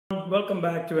welcome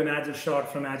back to an Agile shot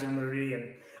from Agile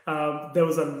Meridian. There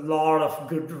was a lot of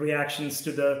good reactions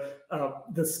to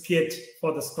the skit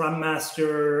for the Scrum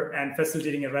Master and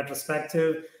facilitating a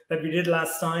retrospective that we did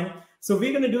last time. So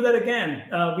we're going to do that again.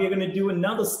 We're going to do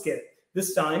another skit,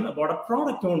 this time about a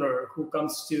product owner who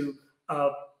comes to a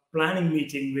planning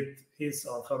meeting with his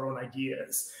or her own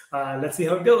ideas. Let's see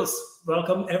how it goes.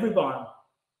 Welcome, everyone.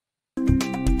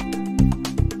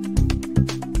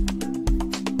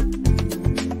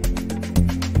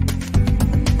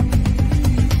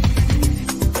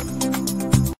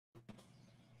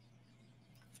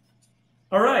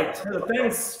 All right,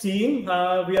 thanks, team.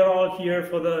 We are all here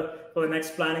for the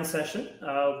next planning session.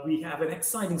 We have an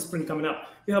exciting sprint coming up.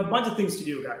 We have a bunch of things to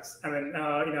do, guys. I mean,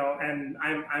 and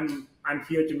I'm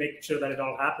here to make sure that it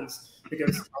all happens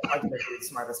because ultimately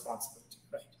it's my responsibility.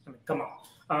 Right? I mean, come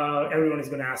on. Everyone is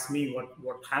going to ask me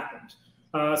what happened.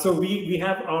 So we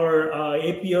have our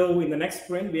APO in the next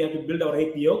sprint. We have to build our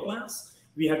APO class.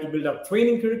 We have to build our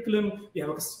training curriculum. We have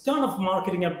a ton of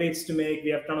marketing updates to make. We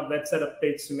have a ton of website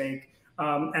updates to make.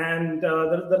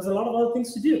 There's a lot of other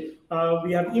things to do.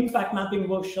 We have impact mapping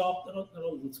workshop. There are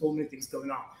so many things going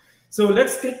on. So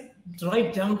let's get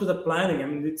right down to the planning. I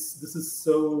mean, this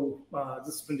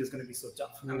sprint is going to be so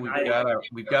tough. I mean,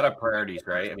 we've got our priorities,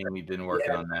 right? I mean, we've been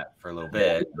working on that for a little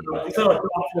bit. These are our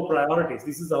top 4 priorities.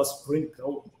 This is our sprint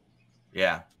goal.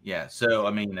 Yeah. So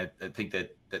I mean, I think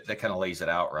that kind of lays it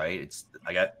out, right?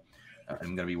 I'm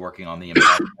going to be working on the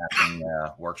impact mapping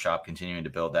workshop, continuing to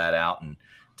build that out and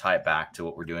tie it back to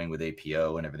what we're doing with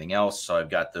APO and everything else. So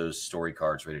I've got those story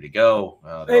cards ready to go.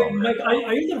 Hey, Mike,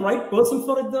 are you the right person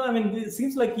for it, though? I mean, it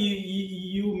seems like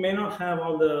you may not have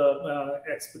all the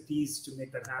expertise to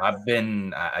make that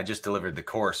happen. I just delivered the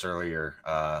course earlier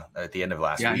at the end of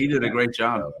last week. Yeah, he did a great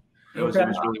job. It was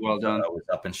really well done. I was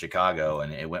up in Chicago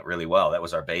and it went really well. That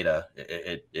was our beta.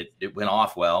 It went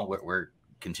off well. We're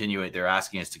continuing. They're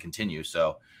asking us to continue.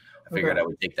 So I figured I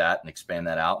would take that and expand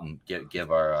that out and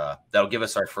give our that'll give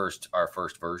us our first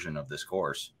version of this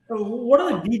course. So what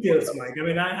are the details, Mike? I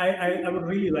mean, I would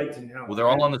really like to know. Well, they're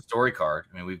all on the story card.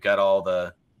 I mean, we've got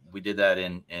we did that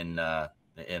in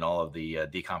all of the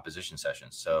decomposition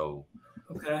sessions. So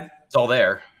it's all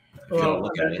there. If you want to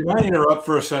look at it. Can I interrupt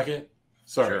for a second?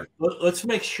 Sorry. Sure. Let's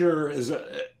make sure as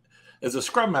a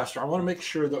Scrum Master, I want to make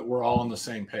sure that we're all on the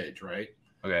same page, right?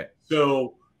 Okay.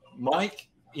 So, Mike,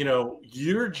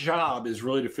 your job is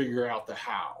really to figure out the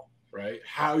how, right?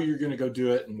 How you're going to go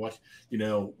do it and what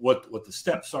the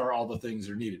steps are, all the things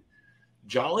that are needed.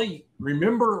 Jolly,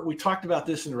 remember we talked about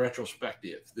this in the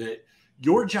retrospective, that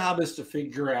your job is to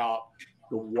figure out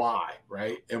the why,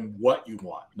 right? And what you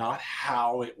want, not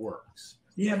how it works.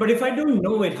 Yeah, but if I don't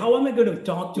know it, how am I going to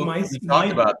talk to we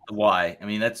talked about the why. I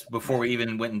mean, that's before we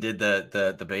even went and did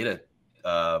the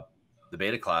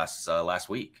beta class last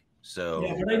week. So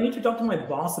yeah, but I need to talk to my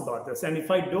boss about this. And if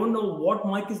I don't know what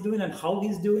Mike is doing and how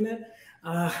he's doing it,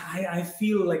 I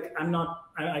feel like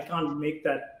I can't make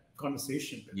that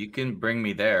conversation. You can bring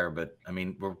me there, but I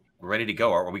mean, we're ready to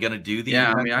go. Are we going to do the?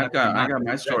 Yeah, I mean, I got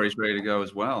my stories ready to go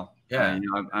as well. Yeah,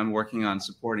 I'm working on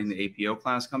supporting the APO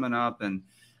class coming up and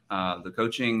the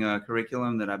coaching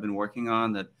curriculum that I've been working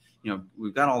on. That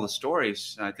we've got all the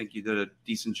stories. I think you did a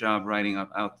decent job writing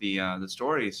out the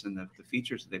stories and the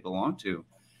features that they belong to.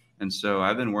 And so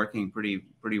I've been working pretty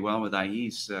well with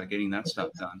IES, getting that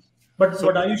stuff done. But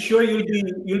are you sure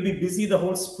you'll be busy the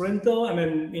whole sprint though? I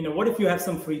mean, what if you have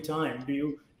some free time? Do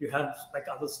you have like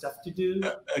other stuff to do?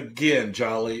 Again,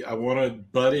 Jolly, I want to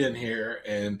butt in here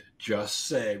and just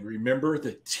say, remember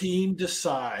the team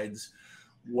decides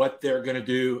what they're going to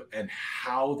do and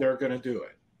how they're going to do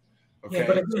it. Okay. Yeah,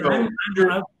 but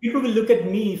again, people will look at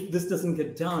me if this doesn't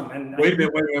get done. And wait a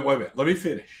minute. Let me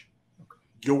finish.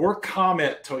 Your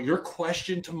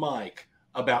question to Mike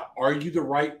about are you the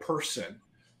right person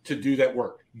to do that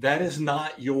work? That is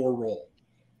not your role.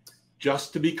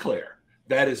 Just to be clear,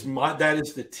 that is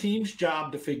the team's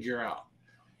job to figure out.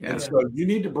 Yeah. And so you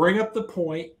need to bring up the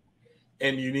point,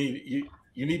 and you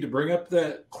need to bring up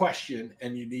the question,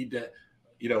 and you need to,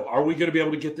 are we going to be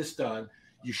able to get this done?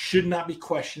 You should not be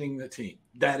questioning the team.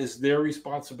 That is their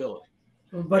responsibility.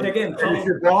 But again,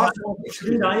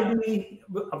 should I be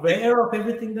aware of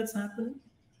everything that's happening?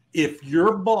 If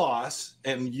your boss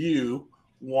and you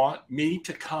want me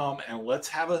to come and let's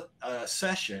have a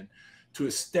session to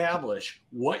establish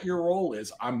what your role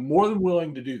is, I'm more than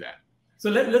willing to do that. So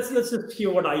let's just hear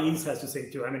what IES has to say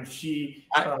too. I mean,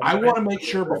 I want to make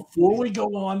sure before we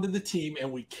go on to the team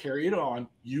and we carry it on,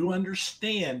 you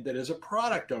understand that as a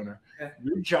product owner,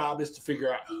 your job is to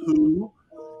figure out who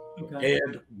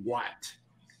and what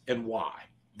and why.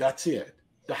 That's it.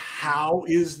 The how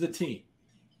is the team.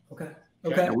 Okay.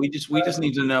 Okay. And we just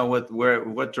need to know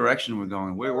what direction we're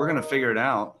going. We're going to figure it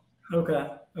out. Okay.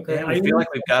 Okay. Yeah, I feel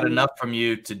like we've got enough from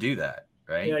you to do that,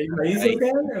 right? Yeah, he's okay.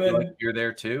 I Feel like you're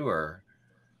there too, or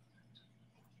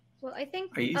Well, I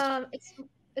think Are you-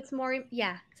 it's more.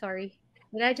 Yeah. Sorry.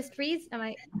 Did I just freeze? Am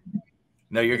I?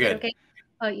 no, you're Is it good. okay.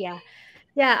 Oh yeah.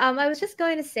 Yeah. I was just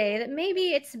going to say that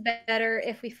maybe it's better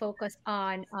if we focus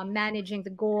on managing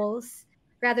the goals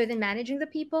rather than managing the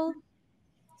people.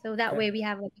 So that way we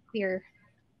have like a clear.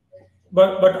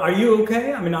 But are you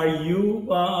okay? I mean, are you?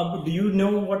 Do you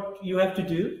know what you have to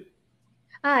do?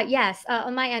 Yes.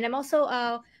 On my end, I'm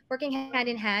also working hand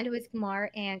in hand with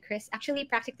Kumar and Chris. Actually,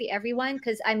 practically everyone,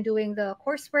 because I'm doing the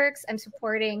courseworks. I'm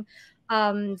supporting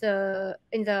in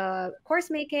the course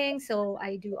making. So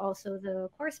I do also the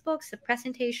course books, the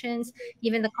presentations,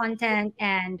 even the content,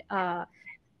 and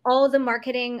all the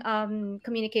marketing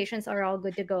communications are all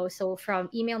good to go. So from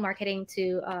email marketing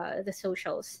to the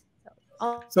socials.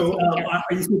 So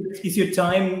is your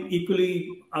time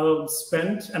equally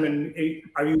spent? I mean,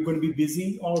 are you going to be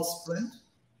busy all sprint?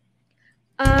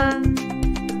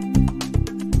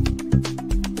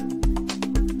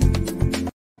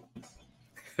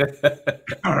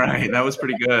 All right, that was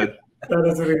pretty good. That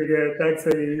was really good. Thanks,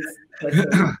 Aziz.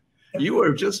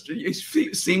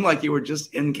 You seemed like you were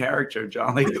just in character,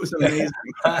 Jolly. It was amazing.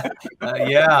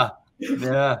 Yeah. I didn't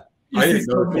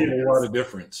know there was a lot of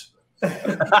difference.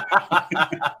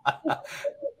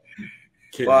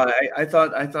 Well, I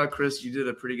thought Chris, you did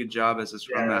a pretty good job as a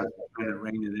scrum master, kind of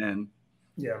reined it in.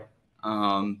 Yeah.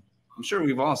 I'm sure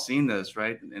we've all seen this,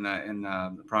 right? In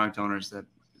the product owners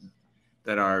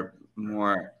that are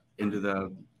more into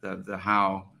the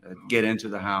how, get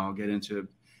into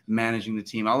managing the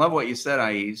team. I love what you said,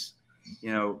 Aiz.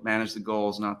 Manage the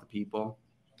goals, not the people.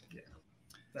 Yeah,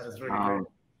 that is really great.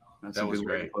 That was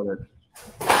great. Way to put it.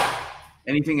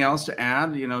 Anything else to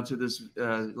add, to this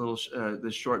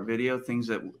this short video?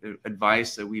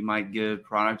 Advice that we might give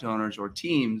product owners or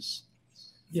teams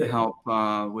to help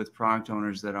with product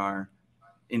owners that are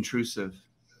intrusive.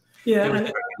 Yeah,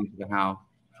 into the how.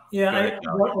 Yeah,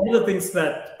 one of the things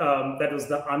that was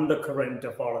the undercurrent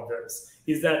of all of this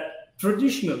is that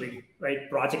traditionally, right,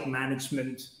 project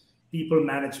management, people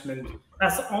management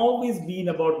has always been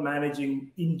about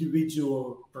managing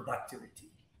individual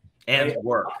productivity and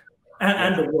work.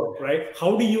 And the work, right?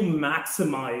 How do you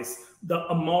maximize the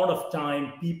amount of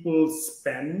time people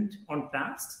spend on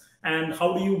tasks, and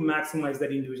how do you maximize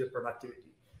that individual productivity?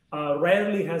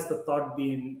 Rarely has the thought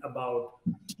been about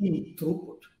team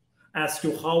throughput as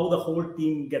to how the whole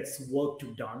team gets work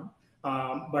done,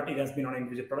 but it has been on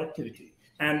individual productivity.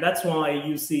 And that's why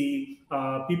you see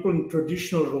people in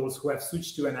traditional roles who have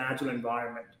switched to an agile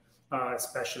environment,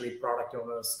 especially product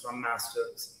owners, scrum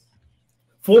masters,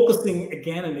 focusing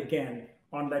again and again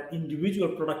on that individual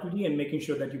productivity and making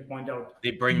sure that you point out.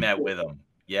 They bring that with them.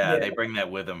 Yeah, they bring that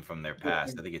with them from their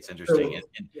past. I think it's interesting. And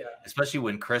especially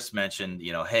when Chris mentioned,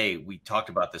 hey, we talked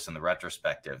about this in the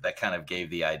retrospective. That kind of gave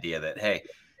the idea that, hey,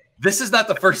 this is not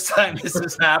the first time this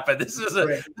has happened. This is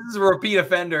a repeat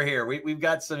offender here. We've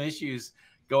got some issues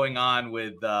going on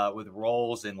with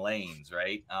roles and lanes,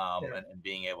 right? And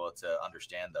being able to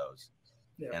understand those.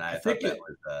 Yeah. And I thought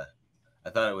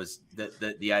it was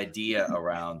the idea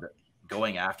around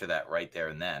going after that right there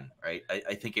and then, right?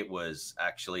 I think it was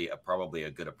actually probably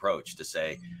a good approach to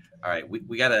say, all right,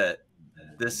 we gotta,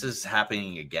 this is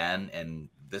happening again, and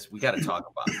we got to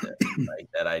talk about this, right?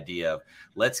 That idea of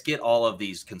let's get all of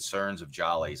these concerns of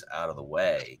Jolly's out of the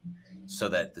way so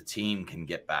that the team can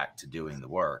get back to doing the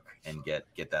work and get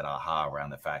that aha around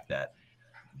the fact that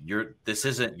this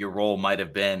isn't your role might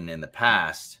have been in the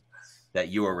past, that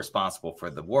you are responsible for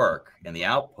the work and the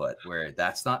output, where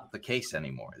that's not the case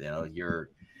anymore.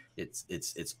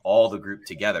 It's all the group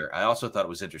together. I also thought it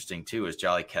was interesting too, as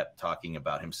Jolly kept talking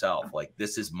about himself, like,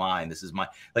 this is mine.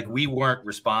 Like, we weren't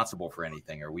responsible for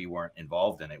anything, or we weren't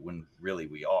involved in it, when really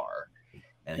we are.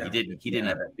 And he didn't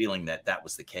have that feeling that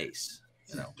was the case.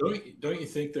 Don't you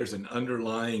think there's an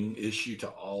underlying issue to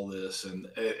all this? And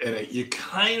you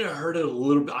kind of heard it a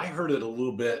little bit. I heard it a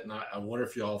little bit, and I wonder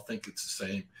if you all think it's the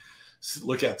same.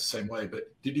 Look at it the same way. But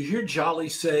did you hear Jolly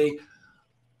say,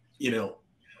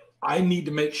 I need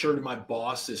to make sure to my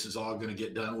boss this is all going to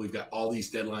get done. We've got all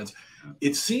these deadlines.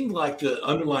 It seemed like the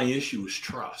underlying issue was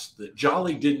trust, that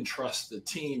Jolly didn't trust the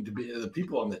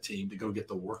people on the team to go get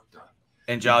the work done.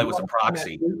 And Jolly was a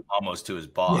proxy almost to his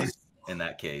boss in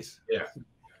that case.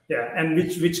 Yeah, and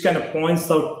which kind of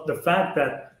points out the fact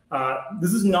that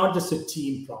this is not just a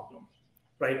team problem,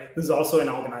 right? This is also an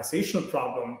organizational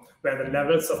problem where the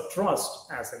levels of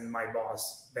trust, as in my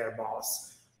boss, their boss,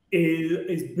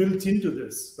 is built into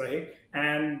this, right?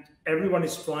 And everyone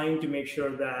is trying to make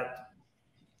sure that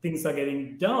things are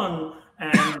getting done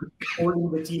and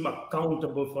holding the team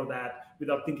accountable for that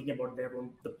without thinking about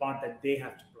the part that they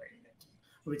have to play in it,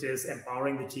 which is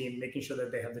empowering the team, making sure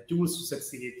that they have the tools to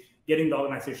succeed, getting the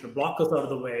organizational blockers out of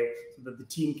the way so that the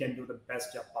team can do the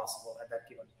best job possible at that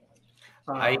given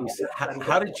point.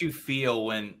 How did you feel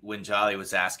when Jolly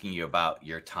was asking you about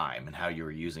your time and how you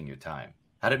were using your time?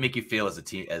 How did it make you feel as a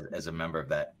team, as a member of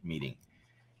that meeting?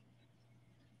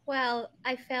 Well,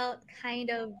 I felt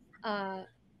kind of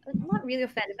not really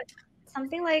offended, but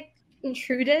something like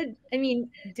intruded. I mean,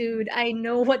 dude, I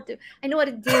know what to do. I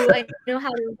know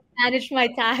how to manage my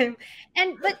time.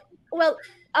 Well,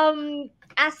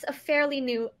 as a fairly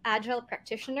new agile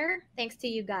practitioner, thanks to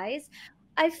you guys,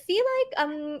 I feel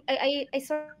like I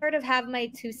sort of have my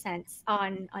 2 cents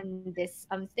on this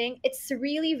thing. It's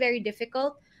really very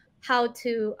difficult how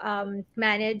to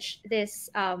manage this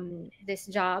this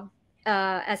job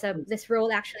this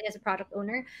role actually as a product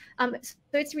owner.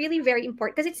 So it's really very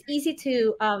important because it's easy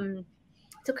to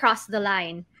cross the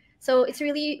line. So it's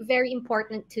really very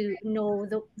important to know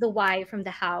the why from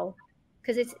the how,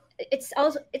 because it's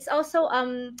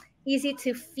also easy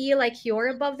to feel like you're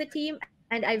above the team.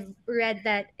 And I've read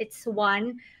that it's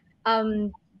one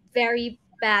very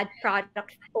bad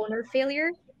product owner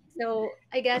failure. So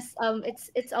I guess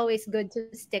it's always good to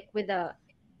stick with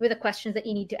the questions that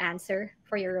you need to answer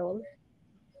for your role.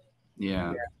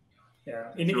 Yeah.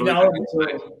 In our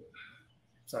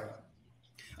sorry.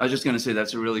 I was just going to say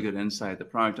that's a really good insight. The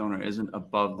product owner isn't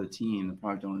above the team. The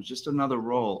product owner is just another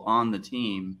role on the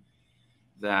team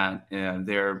that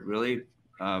they're really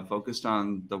focused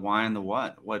on the why and the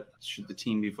what. What should the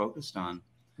team be focused on?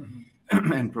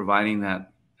 Mm-hmm. And providing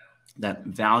that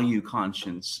value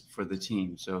conscience for the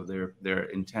team. So their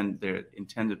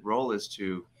intended role is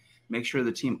to make sure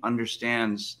the team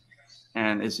understands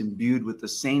and is imbued with the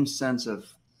same sense of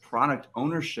product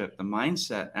ownership, the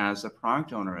mindset as a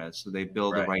product owner is. So they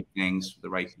build the right things for the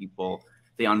right people.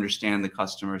 They understand the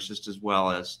customers just as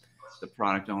well as the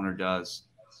product owner does.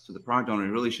 So the product owner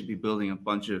really should be building a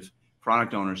bunch of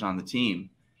product owners on the team,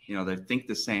 that think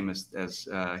the same as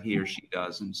he or she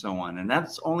does, and so on. And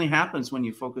that's only happens when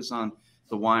you focus on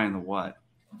the why and the what.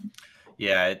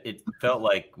 Yeah, it felt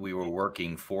like we were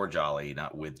working for Jolly,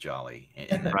 not with Jolly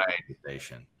in that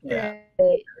organization. Yeah.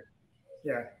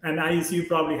 And as you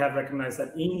probably have recognized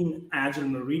that in Agile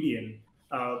Meridian,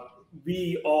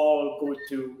 we all go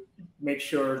to make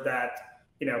sure that,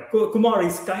 Kumar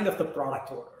is kind of the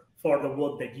product owner for the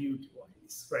work that you do,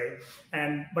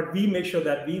 right? But we make sure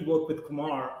that we work with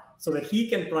Kumar so that he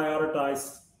can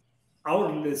prioritize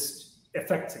our list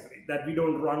effectively, that we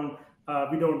don't run,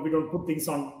 we don't put things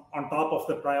on top of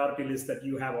the priority list that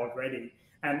you have already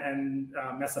and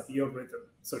mess up your rhythm,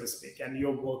 so to speak, and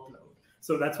your workload.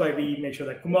 So that's why we make sure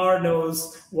that Kumar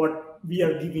knows what we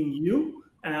are giving you,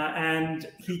 and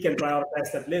he can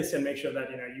prioritize that list and make sure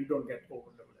that you don't get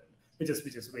overloaded, which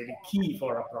is really key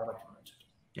for our product manager.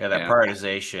 Yeah, that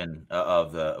prioritization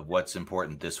of what's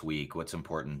important this week, what's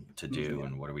important to do,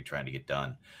 and what are we trying to get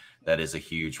done. That is a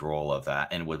huge role of that.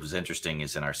 And what was interesting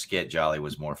is in our skit, Jolly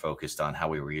was more focused on how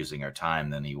we were using our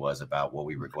time than he was about what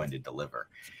we were going to deliver.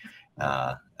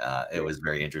 It was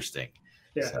very interesting.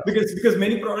 Yeah, so. because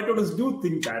many product owners do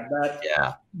think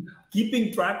that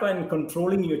keeping track and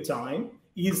controlling your time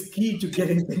is key to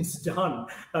getting things done.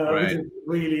 Which is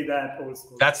really that old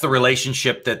school. That's the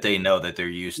relationship that they know that they're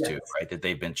used to, right? That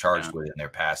they've been charged with in their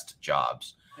past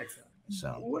jobs. Excellent.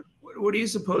 So, what do you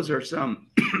suppose are some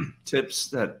tips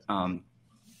that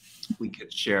we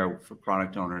could share for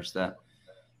product owners that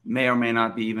may or may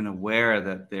not be even aware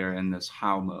that they're in this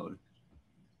how mode?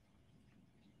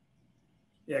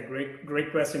 Yeah,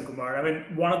 great question, Kumar. I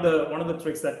mean, one of the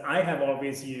tricks that I have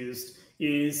always used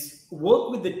is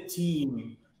work with the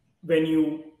team when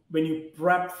you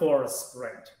prep for a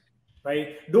sprint,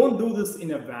 right? Don't do this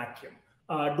in a vacuum.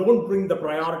 Don't bring the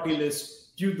priority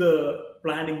list to the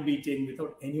planning meeting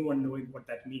without anyone knowing what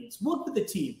that means. Work with the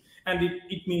team, and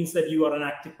it means that you are an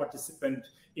active participant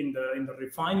in the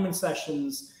refinement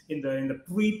sessions, in the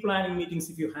pre-planning meetings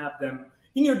if you have them,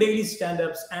 in your daily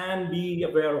stand-ups, and be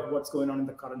aware of what's going on in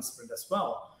the current sprint as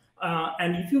well.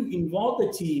 And if you involve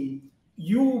the team,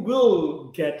 you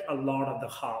will get a lot of the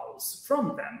hows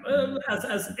from them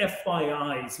as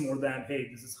FYIs more than, hey,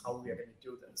 this is how we are going to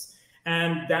do this.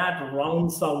 And that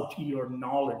rounds out your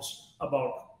knowledge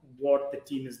about what the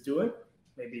team is doing,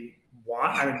 maybe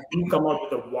why. I mean, you come up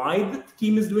with a why the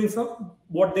team is doing something,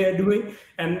 what they are doing,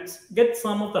 and get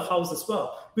some of the hows as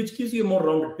well, which gives you a more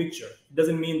rounded picture. It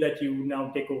doesn't mean that you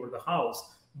now take over the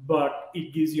house, but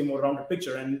it gives you a more rounded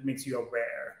picture and it makes you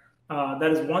aware.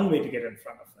 That is one way to get in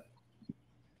front of it.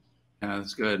 Yeah,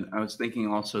 that's good. I was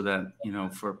thinking also that, you know,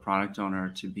 for a product owner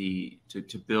to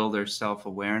build their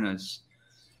self-awareness,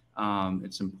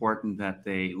 it's important that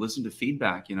they listen to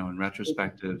feedback, you know, in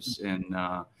retrospectives, and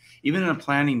even in a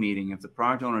planning meeting. If the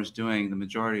product owner is doing the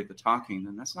majority of the talking,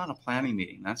 then that's not a planning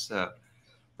meeting. That's a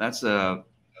bad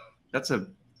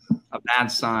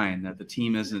sign that the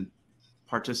team isn't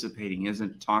participating,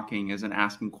 isn't talking, isn't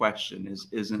asking questions,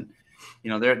 isn't,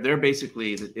 you know, they're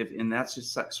basically, if, and that's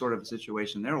just sort of a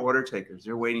situation, they're order takers.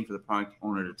 They're waiting for the product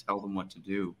owner to tell them what to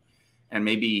do, and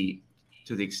maybe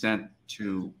to the extent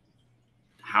to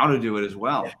how to do it as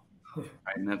well. Right?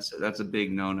 And that's a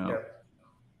big no-no. Yeah.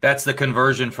 That's the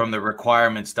conversion from the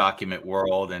requirements document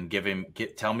world, and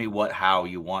tell me how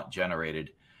you want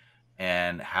generated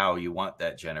and how you want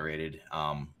that generated,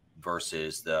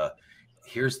 versus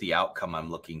here's the outcome I'm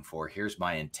looking for. Here's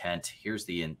my intent. Here's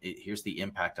the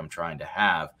impact I'm trying to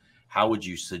have. How would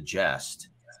you suggest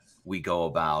we go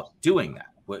about doing that?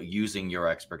 Using your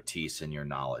expertise and your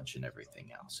knowledge and everything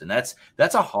else. And that's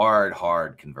a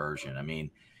hard conversion. I mean,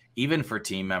 even for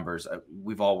team members,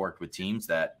 we've all worked with teams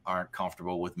that aren't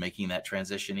comfortable with making that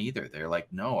transition either. They're like,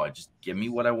 no, just give me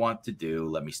what I want to do.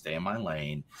 Let me stay in my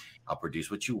lane. I'll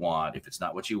produce what you want. If it's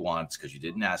not what you want, it's because you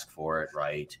didn't ask for it,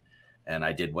 right? And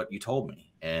I did what you told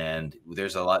me. And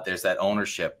there's that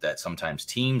ownership that sometimes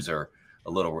team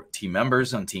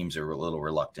members on teams are a little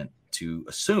reluctant to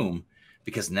assume,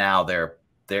 because now they're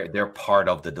part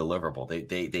of the deliverable.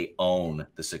 They own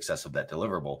the success of that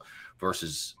deliverable,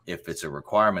 versus if it's a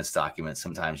requirements document,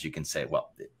 sometimes you can say,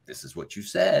 well, this is what you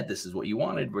said, this is what you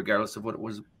wanted, regardless of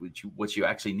what you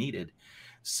actually needed.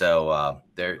 So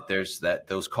there's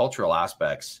those cultural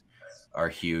aspects are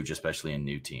huge, especially in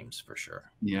new teams, for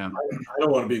sure. Yeah. I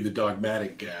don't want to be the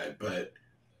dogmatic guy, but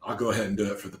I'll go ahead and do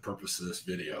it for the purpose of this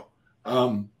video.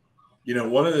 You know,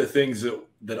 one of the things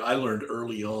that I learned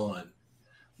early on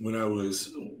when I was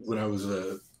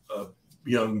a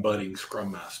young budding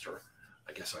Scrum Master,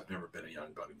 I guess I've never been a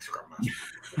young budding Scrum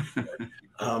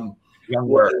Master. Young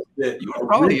work. You were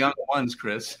probably young ones,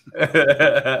 Chris.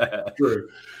 True.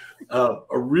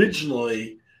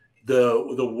 Originally,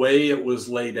 the way it was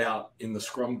laid out in the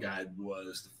Scrum Guide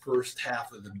was the first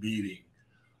half of the meeting,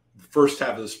 the first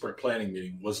half of the sprint planning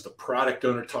meeting was the product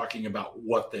owner talking about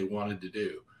what they wanted to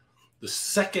do. The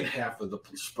second half of the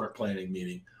sprint planning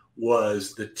meeting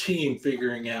was the team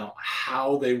figuring out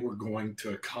how they were going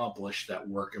to accomplish that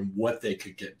work and what they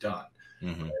could get done.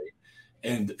 Mm-hmm. Right?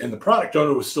 And the product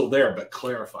owner was still there, but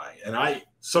clarifying. And I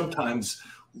sometimes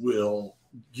will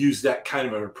use that kind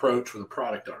of an approach with a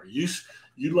product owner.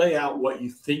 You lay out what you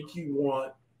think you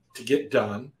want to get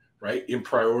done, right, in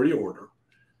priority order,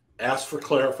 ask for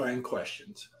clarifying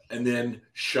questions, and then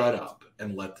shut up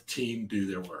and let the team do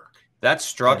their work. That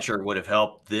structure would have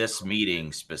helped this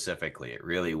meeting specifically. It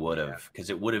really would have,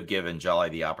 because it would have given Jolly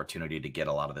the opportunity to get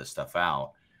a lot of this stuff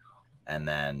out, and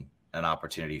then an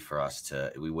opportunity for us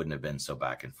we wouldn't have been so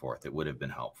back and forth. It would have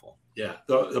been helpful. Yeah.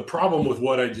 The problem with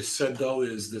what I just said, though,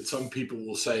 is that some people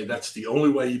will say that's the only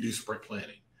way you do sprint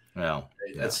planning. Well,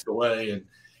 okay? That's the way. And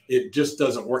it just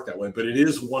doesn't work that way. But it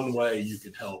is one way you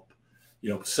can help,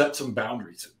 set some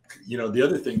boundaries. The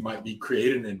other thing might be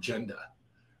create an agenda,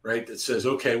 right? That says,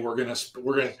 okay, what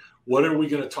are we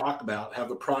going to talk about? Have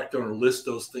the product owner list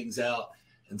those things out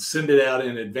and send it out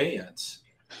in advance,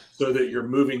 so that you're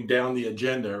moving down the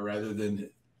agenda rather than,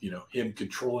 him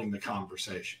controlling the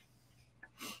conversation.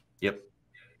 Yep.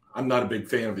 I'm not a big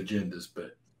fan of agendas,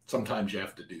 but sometimes you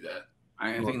have to do that.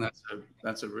 I think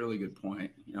that's a really good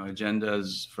point.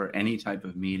 Agendas for any type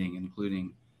of meeting,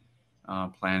 including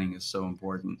planning, is so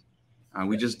important.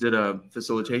 We just did a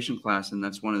facilitation class, and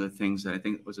that's one of the things that I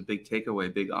think was a big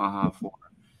takeaway, big aha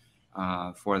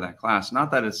for that class.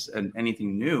 Not that it's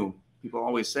anything new. People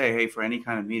always say, hey, for any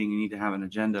kind of meeting, you need to have an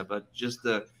agenda, but just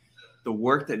the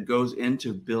work that goes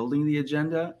into building the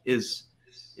agenda is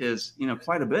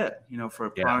quite a bit, for a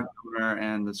product owner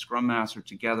and the Scrum Master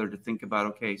together to think about,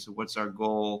 okay, so what's our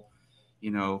goal?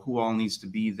 Who all needs to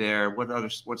be there? What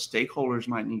stakeholders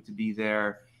might need to be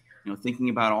there? Thinking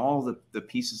about all the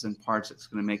pieces and parts that's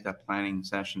going to make that planning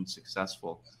session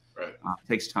successful. Right.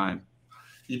 Takes time.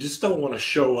 You just don't want to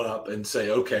show up and say,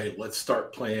 okay, let's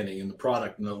start planning, and the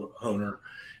product owner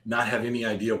not have any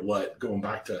idea going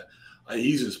back to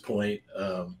Aiz's point,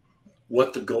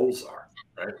 what the goals are,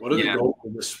 right? What are the goals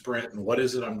of the sprint, and what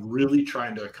is it I'm really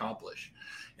trying to accomplish?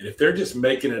 And if they're just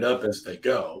making it up as they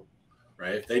go,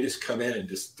 right? If they just come in and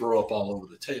just throw up all over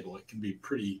the table, that can be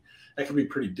pretty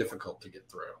difficult to get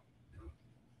through.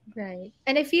 Right.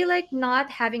 And I feel like not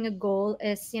having a goal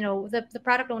is, the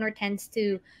product owner tends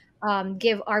to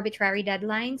give arbitrary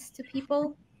deadlines to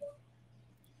people.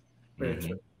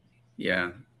 Mm-hmm.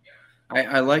 Yeah.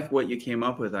 I like what you came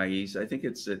up with, Ais. I think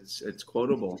it's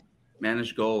quotable.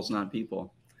 Manage goals, not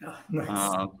people.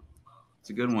 Nice. It's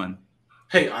a good one.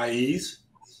 Hey, Ais.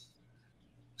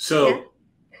 So,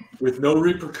 with no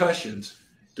repercussions,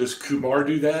 does Kumar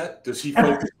do that? Does he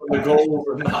focus on the goals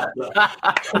or not?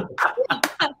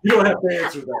 You don't have to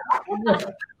answer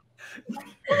that.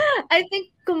 I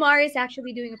think Kumar is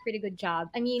actually doing a pretty good job.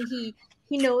 I mean, he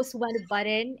knows when to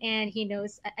button, and he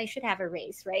knows I should have a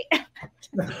raise, right?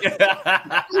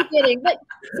 I'm kidding, but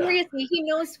seriously, he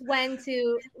knows when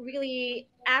to really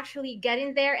actually get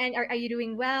in there. And are you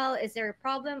doing well? Is there a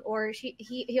problem? Or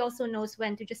he also knows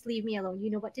when to just leave me alone.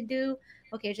 You know what to do.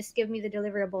 Okay, just give me the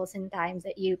deliverables in times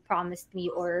that you promised me.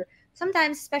 Or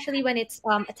sometimes, especially when it's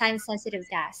a time sensitive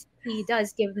task, he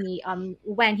does give me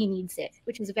when he needs it,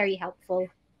 which is very helpful.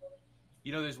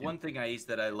 You know, there's one thing, Ais,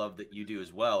 that I love that you do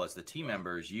as well as the team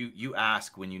members. You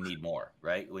ask when you need more,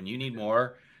 right? When you need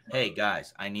more, hey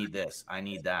guys, I need this, I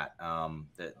need that.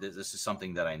 This is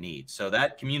something that I need. So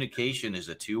that communication is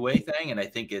a two-way thing, and I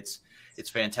think it's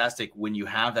fantastic when you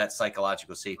have that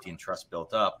psychological safety and trust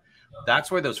built up. That's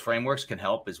where those frameworks can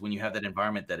help. Is when you have that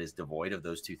environment that is devoid of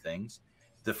those two things,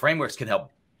 the frameworks can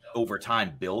help over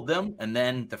time build them, and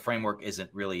then the framework isn't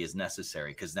really as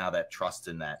necessary because now that trust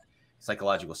and that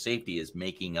psychological safety is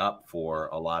making up for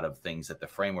a lot of things that the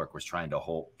framework was trying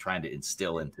to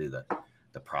instill into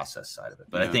the process side of it.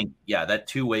 But I think, that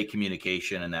two-way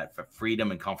communication and that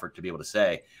freedom and comfort to be able to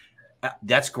say,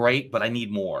 that's great, but I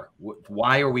need more.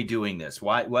 Why are we doing this?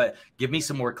 What? Give me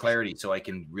some more clarity so I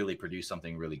can really produce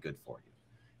something really good for you.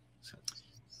 So.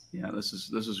 Yeah, this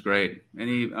is great.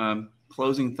 Any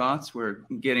closing thoughts? We're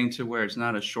getting to where it's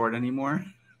not a short anymore.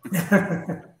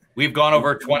 We've gone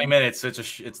over 20 minutes, so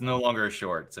it's no longer a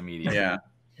short; it's a medium. Yeah.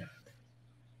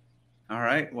 All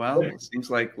right. Well, it seems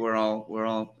like we're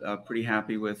all pretty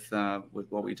happy with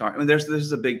what we talked. I mean, this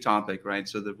is a big topic, right?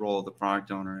 So the role of the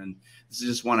product owner, and this is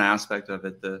just one aspect of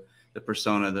it. The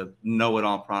persona, the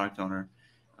know-it-all product owner,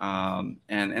 and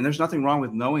there's nothing wrong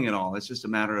with knowing it all. It's just a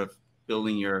matter of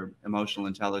building your emotional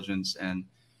intelligence and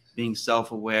being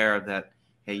self-aware that,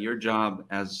 hey, your job,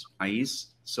 as Ais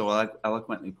so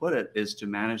eloquently put it, is to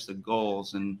manage the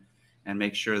goals and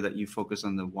make sure that you focus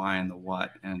on the why and the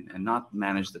what, and not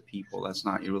manage the people. That's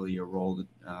not really your role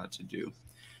to do.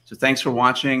 So thanks for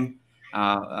watching.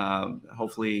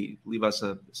 Hopefully leave us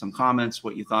some comments,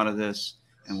 what you thought of this,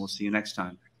 and we'll see you next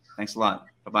time. Thanks a lot.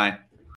 Bye-bye.